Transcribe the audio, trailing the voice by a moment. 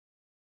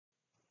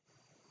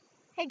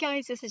Hey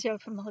guys, this is Joe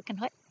from the Hookin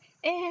Hut,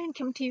 and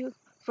coming to you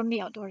from the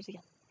outdoors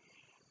again.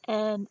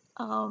 And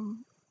what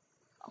am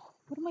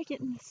I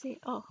getting to see?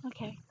 Oh,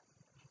 okay.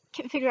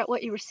 Can't figure out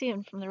what you were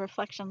seeing from the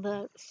reflection.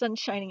 The sun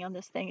shining on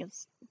this thing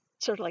is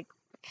sort of like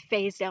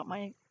phased out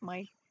my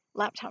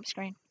laptop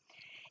screen.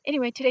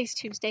 Anyway, today's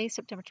Tuesday,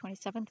 September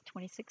 27th,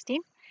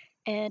 2016,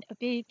 and a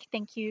big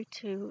thank you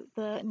to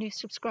the new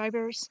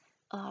subscribers.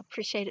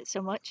 Appreciate it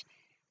so much.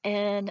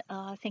 And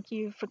thank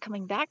you for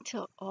coming back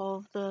to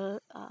all the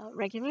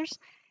regulars.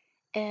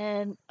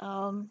 And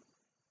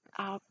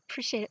I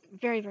appreciate it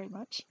very, very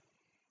much.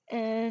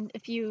 And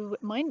if you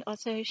wouldn't mind,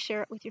 also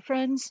share it with your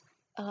friends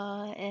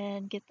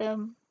and get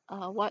them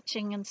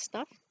watching and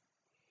stuff.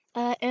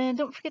 And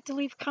don't forget to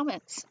leave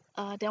comments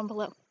down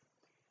below.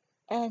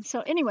 And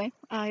so, anyway,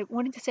 I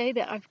wanted to say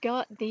that I've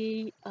got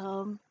the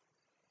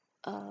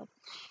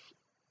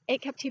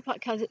 8-cup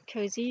teapot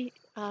cozy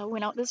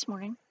went out this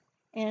morning.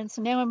 And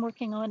so now I'm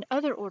working on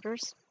other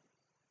orders,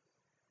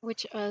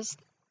 which is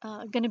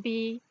going to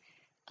be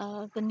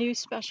the new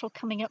special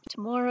coming up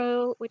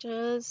tomorrow, which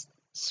is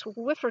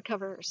Swiffer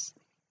covers.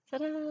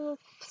 Ta-da!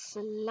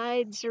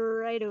 Slides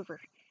right over.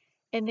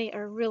 And they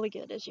are really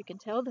good, as you can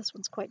tell. This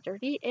one's quite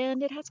dirty,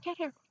 and it has cat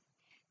hair.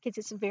 Because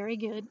it's very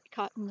good.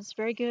 Cotton is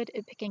very good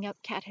at picking up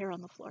cat hair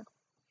on the floor.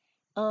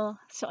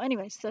 So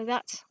anyway, so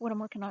that's what I'm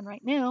working on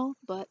right now,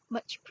 but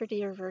much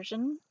prettier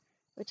version,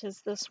 which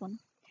is this one.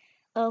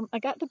 I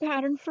got the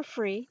pattern for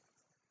free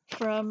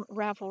from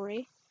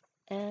Ravelry,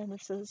 and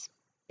this is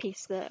a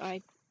piece that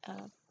I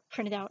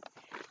printed out.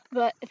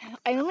 But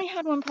I only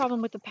had one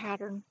problem with the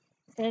pattern,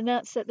 and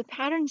that's that the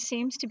pattern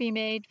seems to be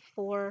made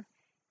for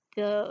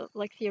the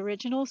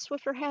original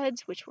Swiffer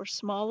heads, which were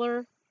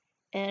smaller.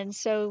 And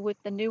so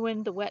with the new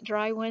one, the wet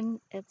dry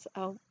one, it's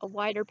a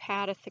wider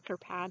pad, a thicker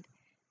pad,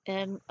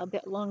 and a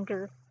bit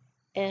longer.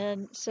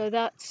 And so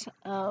that's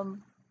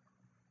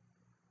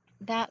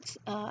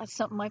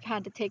something I've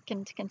had to take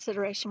into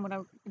consideration when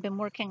I've been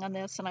working on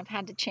this, and I've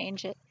had to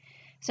change it.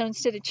 So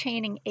instead of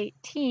chaining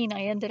 18,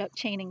 I ended up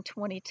chaining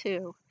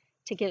 22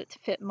 to get it to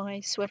fit my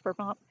Swiffer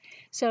mop.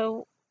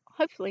 So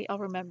hopefully I'll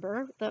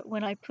remember that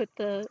when I put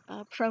the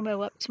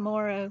promo up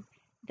tomorrow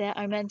that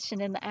I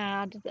mentioned in the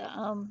ad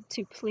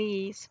to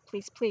please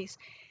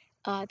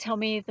tell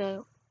me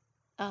the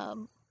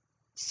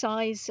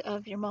size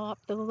of your mop,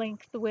 the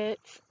length, the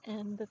width,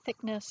 and the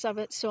thickness of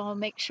it, so I'll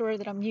make sure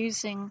that I'm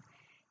using,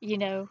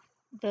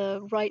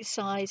 the right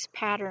size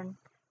pattern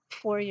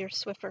for your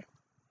Swiffer.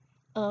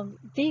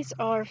 These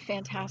are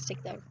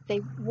fantastic though.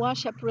 They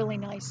wash up really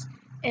nice.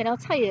 And I'll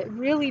tell you, it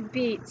really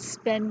beats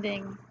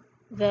spending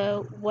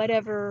the what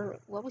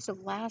was the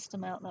last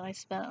amount that I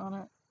spent on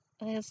it?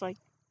 I think it's like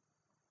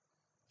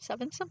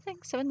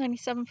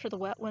 $7.97 for the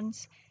wet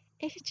ones.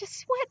 If you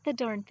just wet the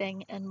darn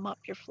thing and mop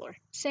your floor,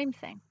 same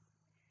thing.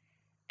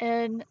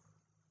 And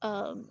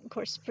of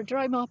course, for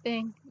dry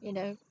mopping,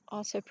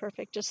 also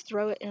perfect. Just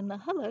throw it in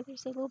hello,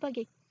 there's a little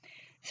buggy.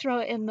 Throw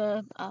it in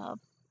the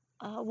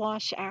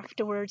wash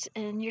afterwards,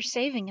 and you're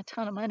saving a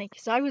ton of money,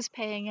 because I was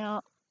paying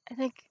out, I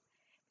think,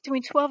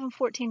 between $12 and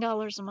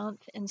 $14 a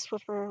month in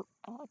Swiffer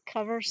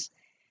covers.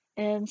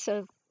 And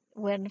so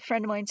when a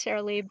friend of mine,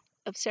 Sarah Lieb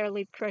of Sarah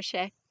Lieb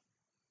Crochet,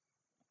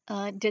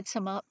 did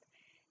some up,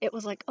 it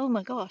was like, oh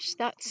my gosh,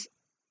 that's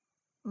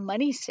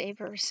money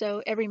saver.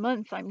 So every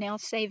month I'm now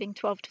saving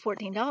 $12 to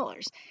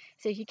 $14.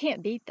 So you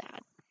can't beat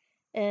that.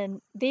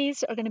 And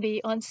these are going to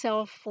be on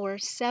sale for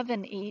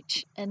 $7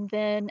 each, and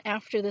then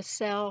after the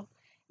sale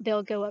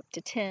they'll go up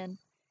to $10.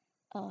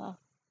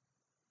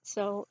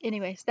 So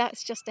anyways,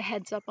 that's just a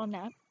heads up on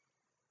that.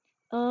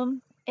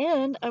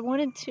 And I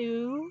wanted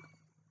to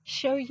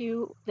show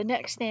you the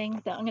next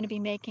thing that I'm going to be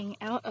making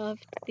out of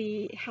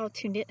the How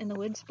to Knit in the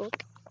Woods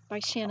book by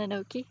Shannon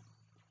Oki.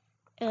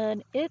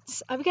 And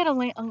I've got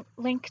a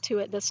link to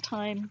it this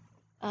time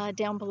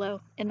down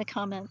below in the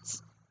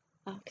comments,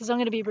 because I'm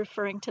going to be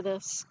referring to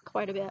this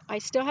quite a bit. I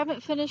still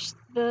haven't finished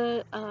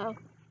the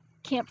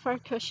campfire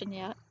cushion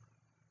yet,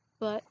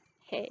 but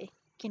hey, you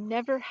can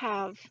never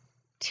have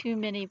too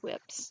many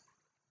whips.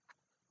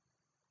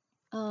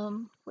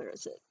 Where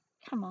is it?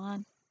 Come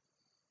on.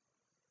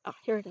 Oh,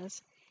 here it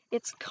is.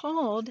 It's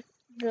called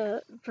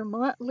the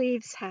Vermont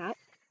Leaves hat,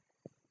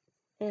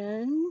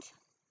 and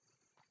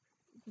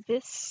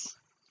this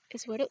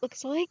is what it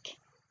looks like.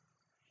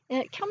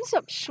 And it comes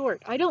up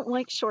short. I don't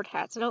like short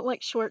hats. I don't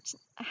like short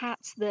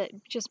hats that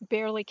just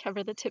barely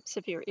cover the tips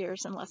of your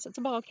ears unless it's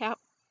a ball cap.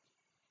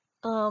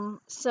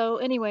 So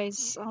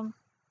anyways, I'm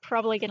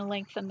probably going to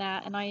lengthen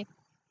that, and I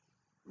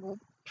will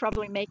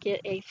probably make it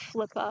a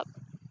flip-up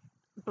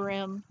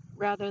brim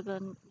rather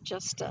than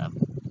just a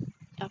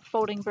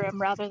folding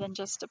brim rather than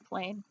just a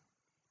plain,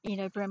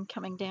 brim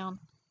coming down.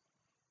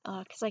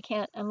 Because I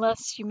can't,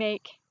 unless you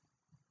make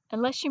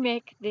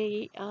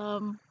the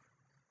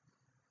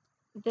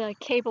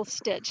cable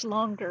stitch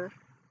longer,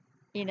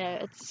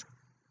 it's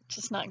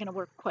just not going to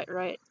work quite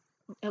right,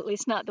 at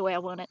least not the way I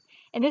want it.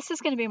 And this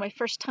is going to be my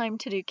first time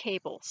to do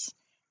cables,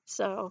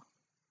 so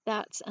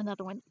that's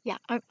another one. Yeah,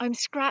 I'm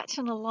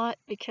scratching a lot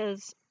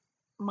because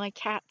my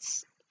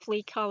cat's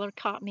flea collar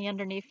caught me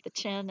underneath the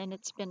chin, and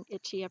it's been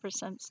itchy ever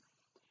since.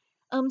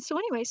 So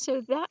anyway,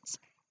 so that's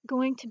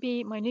going to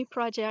be my new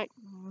project,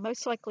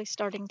 most likely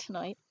starting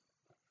tonight,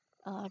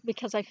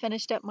 because I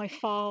finished up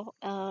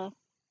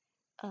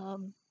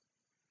um,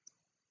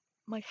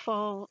 my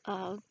fall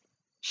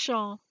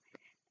shawl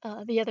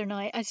the other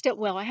night.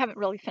 I haven't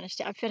really finished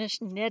it. I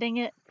finished knitting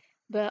it,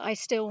 but I've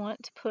still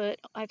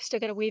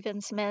got to weave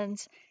in some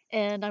ends,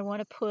 and I want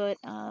to put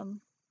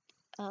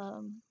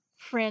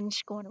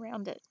fringe going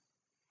around it.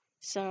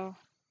 So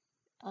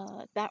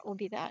that will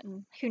be that,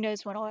 and who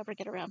knows when I'll ever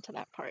get around to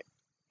that part.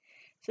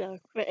 So,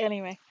 but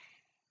anyway,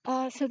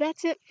 so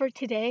that's it for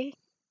today,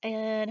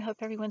 and hope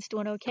everyone's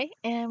doing okay,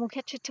 and we'll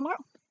catch you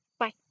tomorrow.